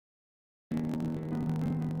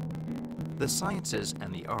The sciences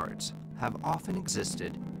and the arts have often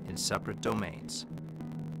existed in separate domains.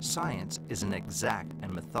 Science is an exact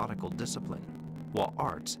and methodical discipline, while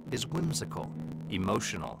arts is whimsical,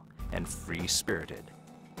 emotional, and free-spirited.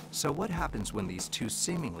 So what happens when these two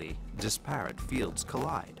seemingly disparate fields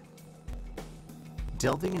collide?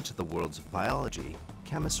 Delving into the worlds of biology,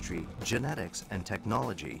 chemistry, genetics, and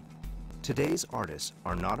technology, today's artists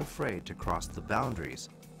are not afraid to cross the boundaries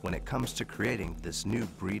when it comes to creating this new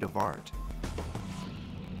breed of art.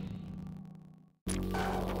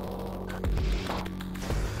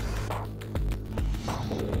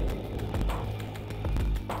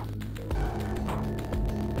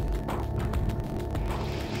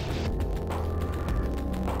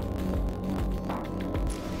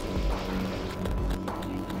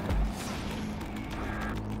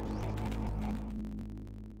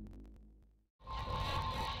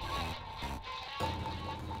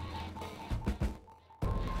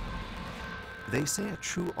 They say a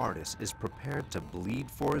true artist is prepared to bleed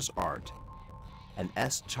for his art, and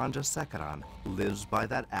S.Chandrasekaran lives by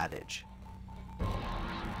that adage.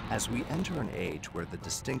 As we enter an age where the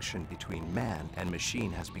distinction between man and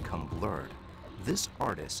machine has become blurred, this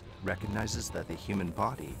artist recognizes that the human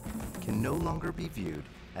body can no longer be viewed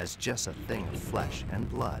as just a thing of flesh and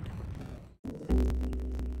blood.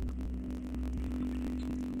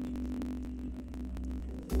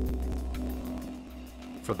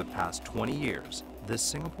 For the past 20 years,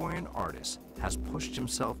 this Singaporean artist has pushed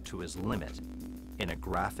himself to his limit in a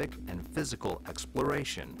graphic and physical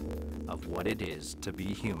exploration of what it is to be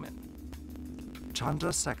human.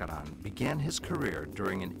 Chandrasekaran began his career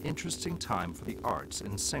during an interesting time for the arts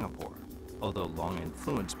in Singapore. Although long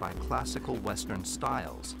influenced by classical Western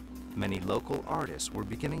styles, many local artists were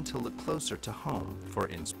beginning to look closer to home for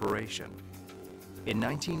inspiration. In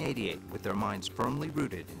 1988, with their minds firmly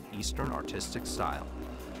rooted in Eastern artistic style,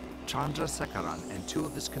 Chandrasekaran and two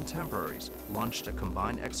of his contemporaries launched a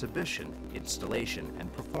combined exhibition, installation,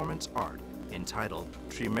 and performance art entitled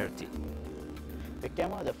Trimurti. We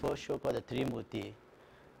came out with the first show called the Trimurti,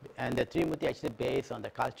 and the Trimurti actually based on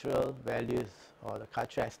the cultural values or the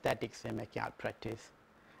cultural aesthetics in making art practice.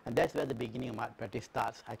 And that's where the beginning of art practice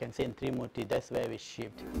starts. I can say in Trimurti, that's where we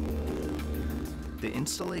shift. The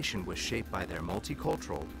installation was shaped by their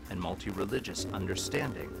multicultural and multi-religious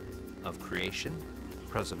understanding of creation,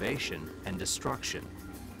 preservation, and destruction,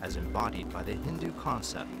 as embodied by the Hindu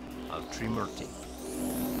concept of Trimurti.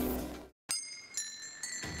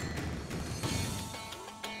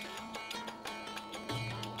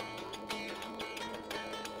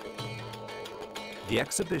 The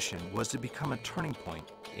exhibition was to become a turning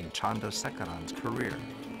point in Chandrasekaran's career,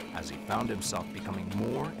 as he found himself becoming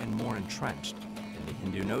more and more entrenched in the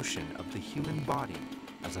Hindu notion of the human body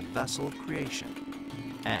as a vessel of creation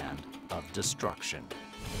and of destruction.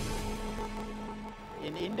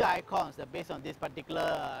 In Hindu icons, they're based on these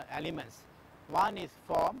particular elements. One is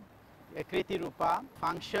form, Kriti Rupa,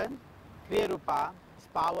 function, Kriya Rupa,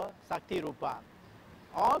 power, Sakti Rupa.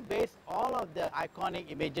 All of the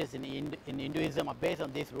iconic images in Hinduism are based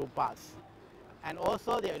on these rupas. And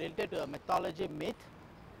also they are related to a mythology, myth,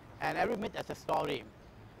 and every myth has a story.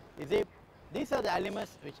 You see, these are the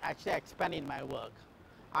elements which actually expand in my work,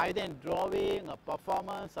 either in drawing, or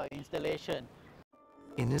performance, or installation.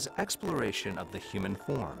 In his exploration of the human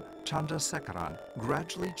form, Chandrasekaran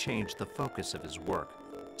gradually changed the focus of his work,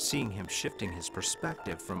 seeing him shifting his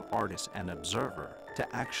perspective from artist and observer to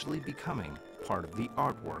actually becoming part of the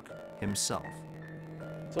artwork himself.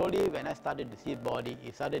 Slowly, when I started to see body,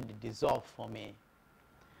 it started to dissolve for me.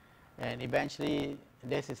 And eventually,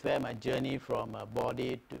 this is where my journey from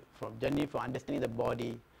understanding the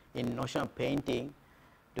body in notion of painting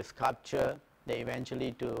to sculpture, then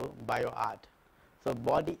eventually to bioart. So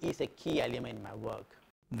body is a key element in my work.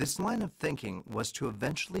 This line of thinking was to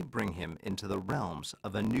eventually bring him into the realms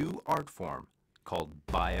of a new art form called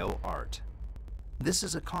bioart. This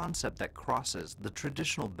is a concept that crosses the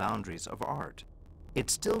traditional boundaries of art.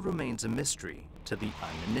 It still remains a mystery to the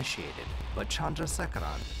uninitiated, but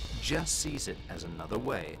Chandrasekaran just sees it as another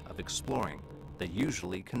way of exploring the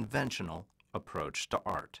usually conventional approach to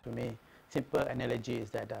art. To me, simple analogy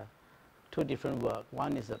is that two different work.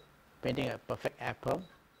 One is painting a perfect apple.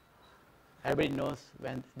 Everybody knows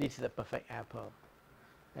when this is a perfect apple.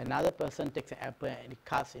 Another person takes an apple and it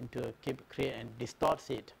cuts into create and distorts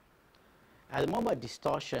it. At the moment of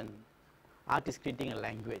distortion, art is creating a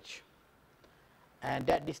language. And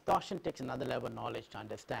that distortion takes another level of knowledge to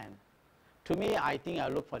understand. To me, I think I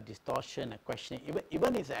look for distortion and questioning.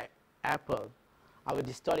 Even if it's an apple, I will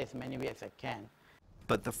distort it as many ways as I can.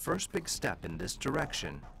 But the first big step in this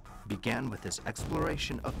direction began with his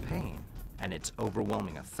exploration of pain and its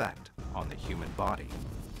overwhelming effect on the human body.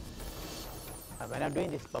 When I'm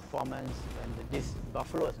doing this performance, when this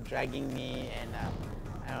buffalo was dragging me and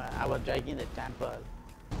I was dragging the temple,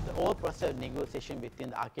 the whole process of negotiation between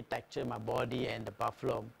the architecture, my body, and the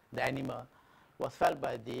buffalo, the animal, was felt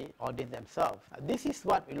by the audience themselves. This is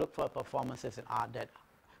what we look for performances in art, that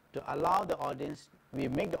to allow the audience, we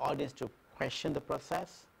make the audience to question the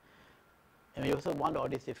process, and we also want the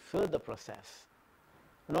audience to feel the process,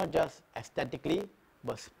 not just aesthetically,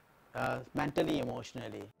 but mentally,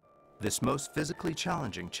 emotionally. This most physically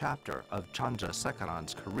challenging chapter of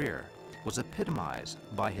Chandrasekaran's career was epitomized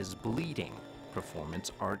by his Bleeding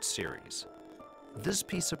performance art series. This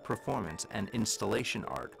piece of performance and installation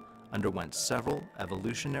art underwent several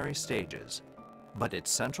evolutionary stages, but its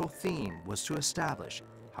central theme was to establish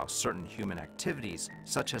how certain human activities,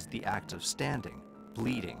 such as the act of standing,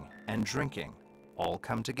 bleeding, and drinking, all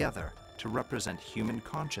come together to represent human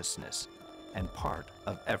consciousness and part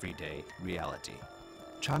of everyday reality.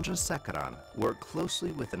 Chandrasekaran worked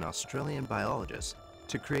closely with an Australian biologist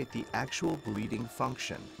to create the actual bleeding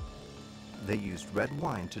function. They used red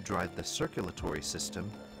wine to drive the circulatory system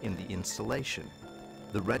in the installation,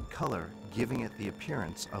 the red color giving it the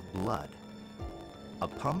appearance of blood. A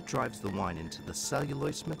pump drives the wine into the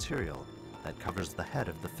cellulose material that covers the head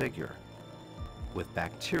of the figure. With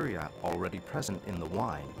bacteria already present in the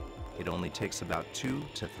wine, it only takes about 2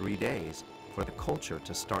 to 3 days for the culture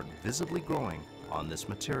to start visibly growing on this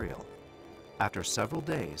material. After several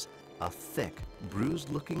days, a thick,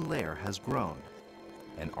 bruised-looking layer has grown,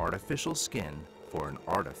 an artificial skin for an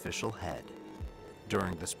artificial head.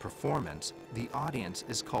 During this performance, the audience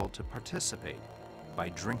is called to participate by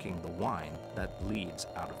drinking the wine that bleeds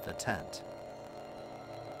out of the tent.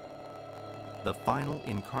 The final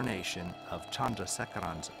incarnation of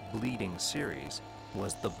Chandrasekaran's Bleeding series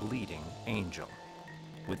was the Bleeding Angel.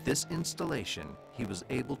 With this installation, he was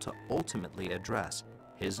able to ultimately address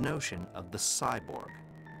his notion of the cyborg,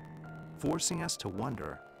 forcing us to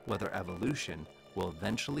wonder whether evolution will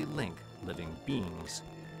eventually link living beings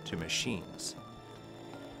to machines.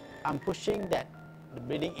 I'm pushing that the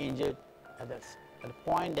Bleeding Angel at the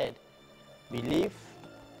point that we live,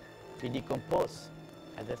 we decompose,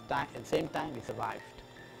 at the same time we survived.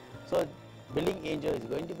 So Bleeding Angel is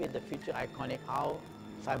going to be the future iconic how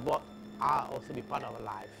cyborg are also be part of our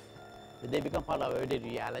life. They become part of our everyday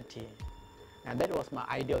reality. And that was my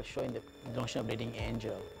idea of showing the notion of Bleeding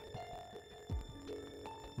Angel.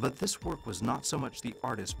 But this work was not so much the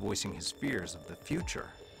artist voicing his fears of the future,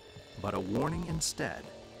 but a warning instead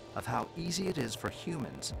of how easy it is for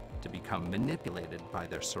humans to become manipulated by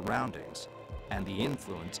their surroundings and the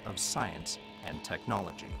influence of science and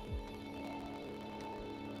technology.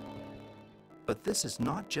 But this is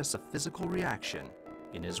not just a physical reaction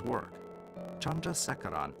in his work.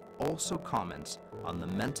 Chandrasekaran also comments on the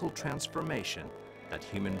mental transformation that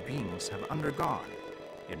human beings have undergone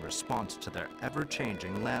in response to their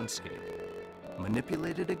ever-changing landscape,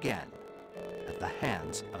 manipulated again at the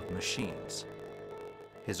hands of machines.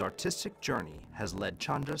 His artistic journey has led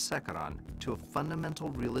Chandrasekaran to a fundamental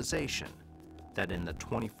realization that in the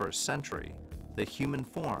 21st century, the human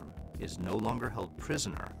form is no longer held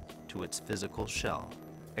prisoner to its physical shell.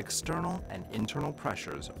 External and internal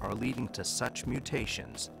pressures are leading to such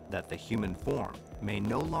mutations that the human form may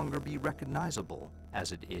no longer be recognizable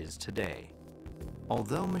as it is today.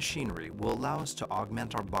 Although machinery will allow us to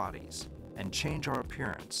augment our bodies and change our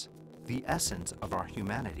appearance, the essence of our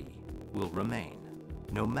humanity will remain,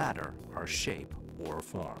 no matter our shape or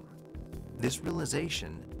form. This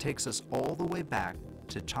realization takes us all the way back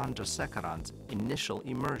to Chandrasekaran's initial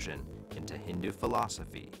immersion into Hindu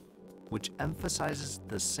philosophy, which emphasizes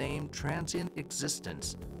the same transient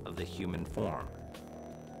existence of the human form.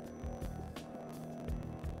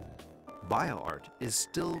 Bioart is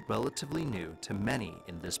still relatively new to many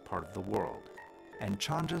in this part of the world, and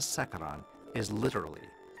Chandrasekaran is literally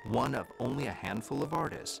one of only a handful of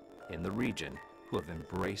artists in the region who have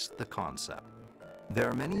embraced the concept. There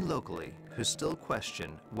are many locally who still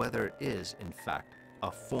question whether it is, in fact,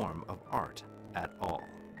 a form of art at all.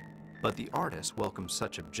 But the artist welcomes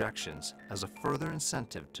such objections as a further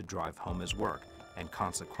incentive to drive home his work and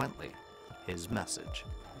consequently his message.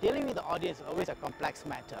 Dealing with the audience is always a complex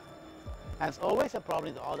matter. And it's always a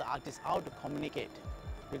problem with all the artists how to communicate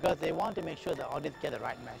because they want to make sure the audience get the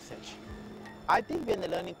right message. I think we're in the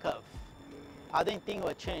learning curve. I think things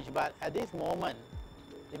will change, but at this moment,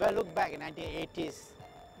 if I look back in 1980s,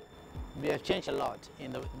 we have changed a lot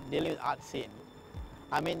in the dealing with art scene.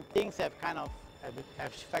 I mean, things have kind of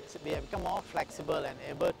we have become more flexible and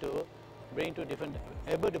able to bridge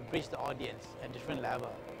the audience at different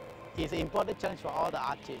level. It's an important challenge for all the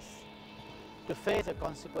artists to face the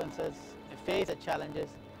consequences, face the challenges,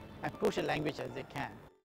 and push the language as they can.